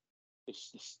swinging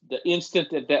the instant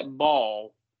that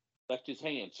ball left his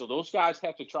hand. So those guys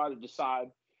have to try to decide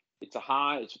it's a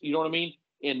high, you know what I mean?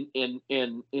 And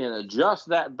adjust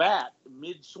that bat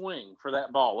mid swing for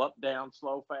that ball, up, down,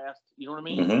 slow, fast. You know what I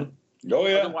mean? Mm-hmm. Oh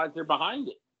yeah. Otherwise they're behind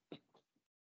it.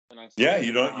 And I said,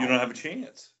 you don't have a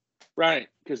chance. Right,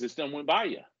 because it's done went by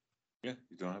you. Yeah,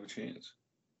 you don't have a chance.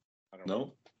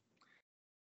 No.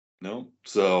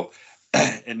 So,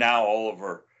 and now all of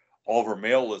our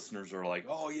male listeners are like,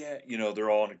 oh yeah, they're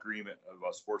all in agreement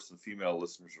about sports, and the female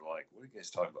listeners are like, what are you guys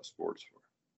talking about sports for?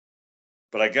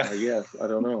 But I don't know. I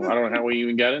don't know how we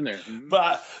even got in there.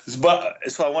 But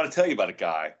so I want to tell you about a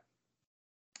guy,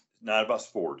 not about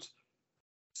sports.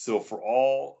 So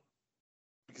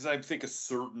because I think a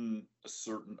certain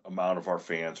amount of our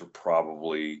fans are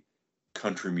probably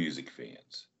country music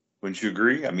fans. Wouldn't you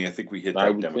agree? I mean, I think we hit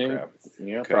that demographic.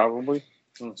 Yeah, okay. Probably.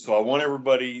 So I want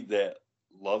everybody that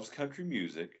loves country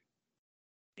music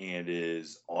and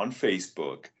is on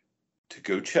Facebook to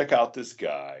go check out this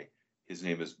guy. His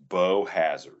name is Bo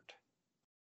Hazard.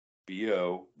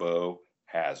 Bo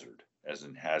Hazard, as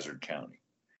in Hazard County.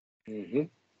 Mm-hmm.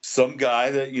 Some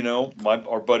guy that,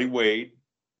 our buddy Wade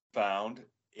found,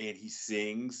 and he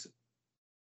sings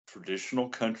traditional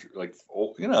country, like,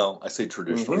 I say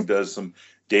traditional. He does some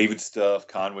David stuff,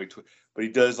 Conway, but he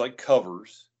does like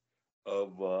covers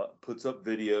of, puts up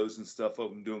videos and stuff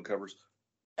of him doing covers.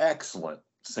 Excellent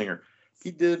singer.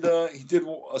 He did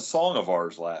a song of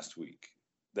ours last week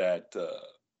that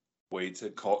Wade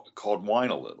said called Wine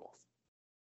a Little.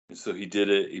 And so he did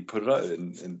it, he put it up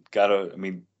and got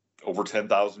over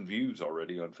 10,000 views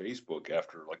already on Facebook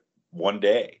after like one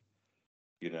day.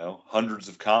 Hundreds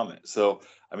of comments. So,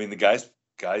 the guy's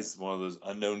one of those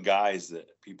unknown guys that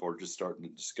people are just starting to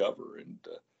discover. And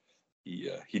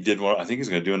he did one. I think he's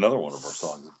going to do another one of our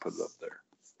songs and put it up there.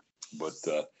 But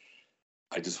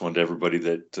I just wanted everybody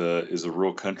that is a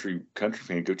real country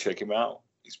fan, go check him out.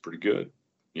 He's pretty good,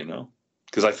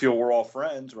 because I feel we're all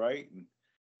friends, right? And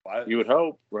you would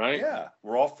hope, right? Yeah,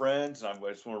 we're all friends. And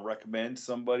I just want to recommend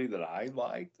somebody that I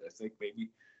liked. I think maybe,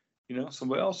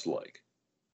 somebody else like.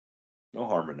 No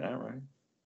harm in that, right?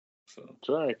 So that's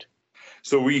right.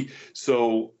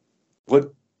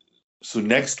 So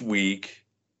next week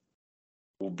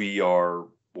will be our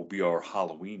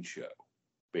Halloween show,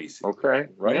 basically. Okay.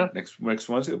 Right? Yeah. Next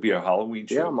Wednesday will be our Halloween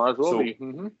show. Yeah, might as well be.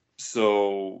 Mm-hmm.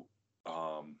 So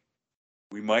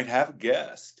we might have a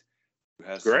guest who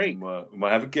has great. We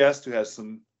might have a guest who has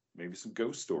maybe some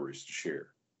ghost stories to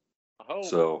share. Oh.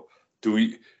 So do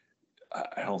we?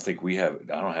 I don't think we have.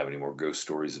 I don't have any more ghost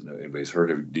stories that anybody's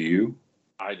heard of. Do you?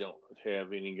 I don't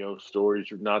have any ghost stories,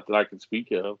 not that I can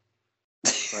speak of.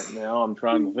 Right now, I'm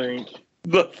trying to think.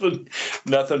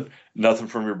 Nothing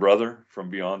from your brother from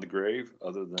beyond the grave,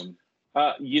 other than.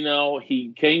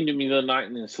 He came to me the other night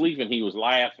and in sleeping, he was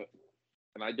laughing,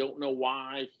 and I don't know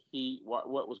why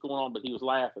what was going on, but he was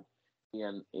laughing,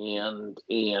 and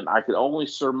I could only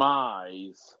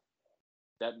surmise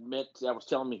that meant that was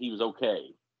telling me he was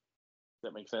okay.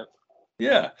 That makes sense?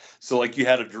 Yeah. So like you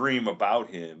had a dream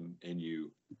about him and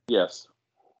you. Yes.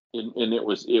 And it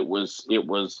was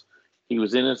he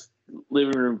was in his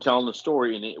living room telling the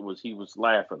story, and he was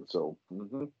laughing. So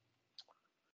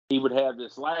he would have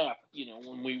this laugh,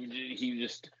 when he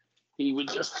just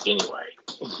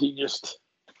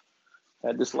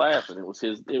had this laugh, and it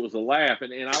was a laugh.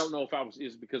 And I don't know if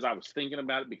it's because I was thinking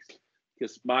about it,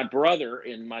 because my brother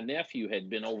and my nephew had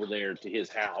been over there to his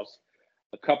house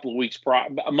a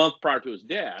month prior to his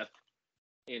death,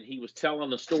 and he was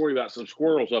telling a story about some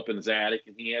squirrels up in his attic,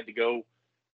 and he had to go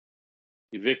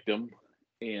evict them,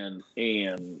 and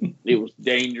it was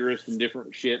dangerous and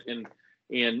different shit. And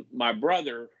my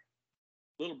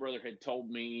little brother had told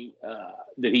me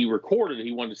that he recorded it.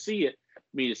 He wanted to see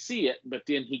it, but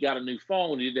then he got a new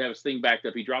phone. He didn't have his thing backed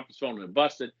up. He dropped his phone and it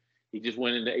busted. He just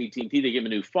went into AT&T. They gave him a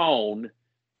new phone.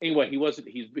 Anyway, he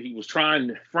was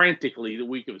trying frantically the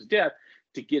week of his death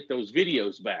to get those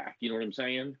videos back. You know what I'm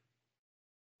saying?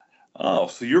 Oh,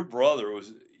 so your brother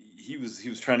he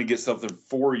was trying to get something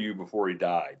for you before he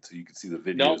died, so you could see the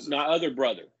videos. No, my other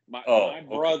brother. My other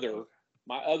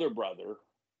brother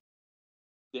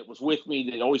that was with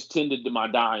me, that always tended to my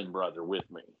dying brother with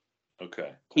me.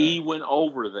 Okay. He went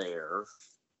over there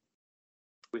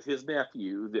with his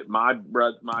nephew that my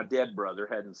dead brother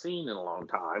hadn't seen in a long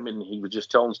time, and he was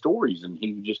just telling stories, and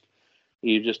he was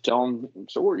just telling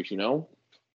stories, you know.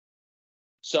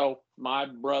 So my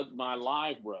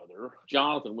live brother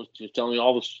Jonathan was just telling me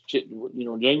all this shit, you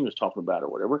know, Jamie was talking about or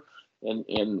whatever, and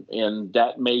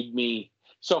that made me.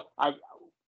 So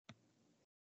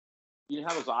you know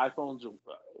how those iPhones are,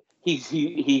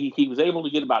 he was able to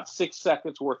get about 6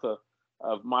 seconds worth of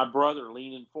my brother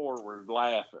leaning forward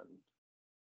laughing.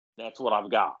 That's what I've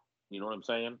got. You know what I'm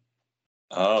saying?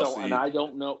 Oh, and I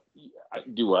don't know.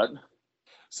 Do what?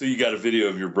 So you got a video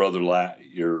of your brother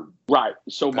your right.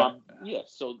 So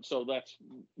so that's,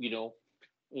 you know,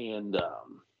 and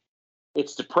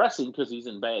it's depressing because he's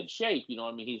in bad shape. You know,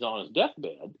 I mean, he's on his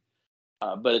deathbed.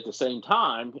 But at the same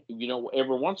time, you know,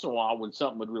 every once in a while when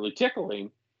something would really tickle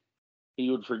him, he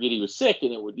would forget he was sick,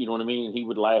 and it would, you know what I mean? And he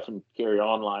would laugh and carry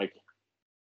on like.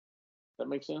 That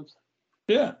makes sense?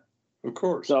 Yeah, of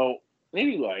course. So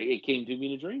anyway, it came to me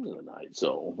in a dream the other night.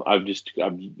 So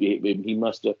he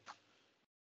must have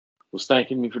was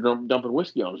thanking me for dumping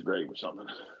whiskey on his grave or something.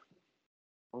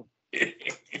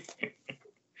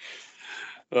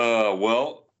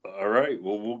 Well, all right.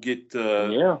 Well, we'll get.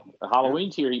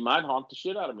 Halloween's here. He might haunt the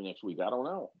shit out of me next week. I don't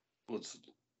know. Let's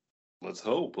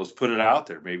hope. Let's put it out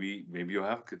there. Maybe you'll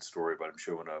have a good story about him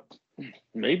showing up.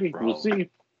 Maybe. We'll see.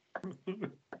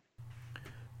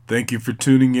 Thank you for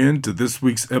tuning in to this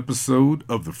week's episode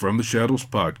of the From the Shadows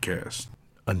podcast.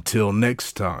 Until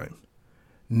next time,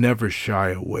 never shy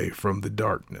away from the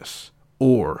darkness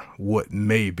or what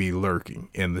may be lurking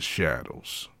in the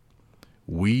shadows.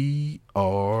 We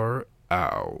are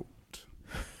out.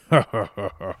 God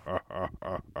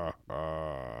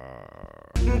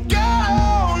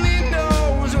only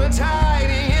knows what's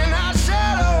hiding in our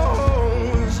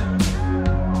shadows.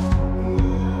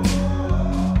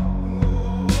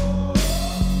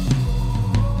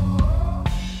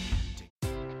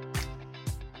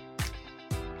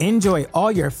 Enjoy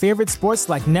all your favorite sports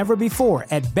like never before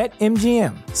at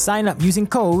BetMGM. Sign up using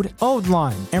code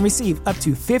OLDLINE and receive up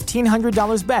to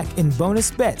 $1,500 back in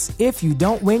bonus bets if you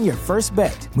don't win your first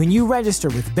bet. When you register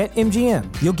with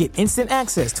BetMGM, you'll get instant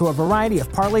access to a variety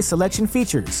of parlay selection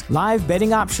features, live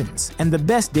betting options, and the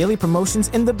best daily promotions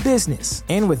in the business.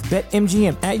 And with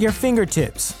BetMGM at your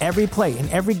fingertips, every play and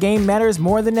every game matters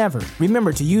more than ever.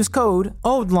 Remember to use code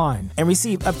OLDLINE and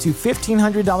receive up to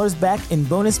 $1,500 back in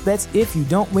bonus bets if you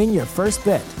don't win your first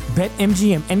bet.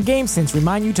 BetMGM and GameSense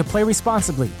remind you to play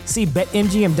responsibly. See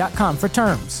BetMGM.com for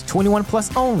terms. 21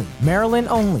 plus only. Maryland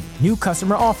only. New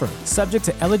customer offer. Subject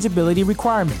to eligibility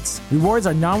requirements. Rewards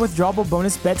are non-withdrawable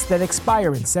bonus bets that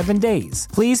expire in 7 days.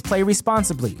 Please play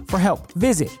responsibly. For help,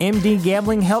 visit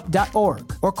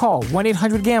mdgamblinghelp.org or call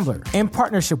 1-800-GAMBLER in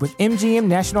partnership with MGM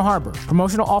National Harbor.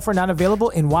 Promotional offer not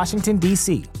available in Washington,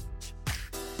 D.C.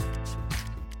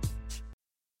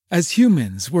 As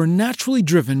humans, we're naturally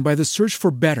driven by the search for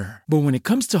better. But when it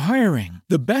comes to hiring,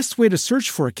 the best way to search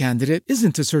for a candidate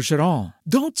isn't to search at all.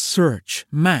 Don't search,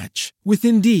 match with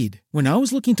Indeed. When I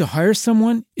was looking to hire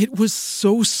someone, it was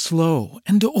so slow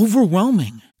and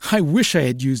overwhelming. I wish I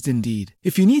had used Indeed.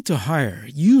 If you need to hire,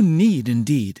 you need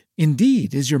Indeed.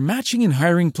 Indeed is your matching and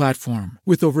hiring platform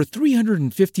with over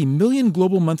 350 million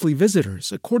global monthly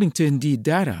visitors, according to Indeed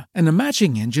data, and a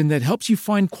matching engine that helps you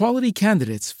find quality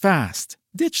candidates fast.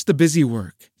 Ditch the busy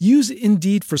work. Use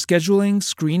Indeed for scheduling,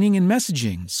 screening, and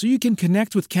messaging so you can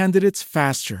connect with candidates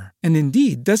faster. And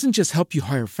Indeed doesn't just help you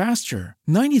hire faster.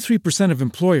 93% of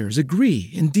employers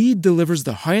agree Indeed delivers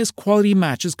the highest quality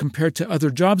matches compared to other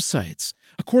job sites,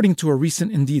 according to a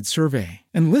recent Indeed survey.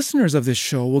 And listeners of this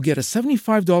show will get a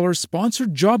 $75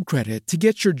 sponsored job credit to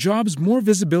get your jobs more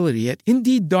visibility at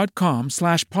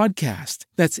Indeed.com/podcast.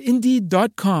 That's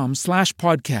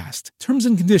Indeed.com/podcast. Terms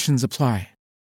and conditions apply.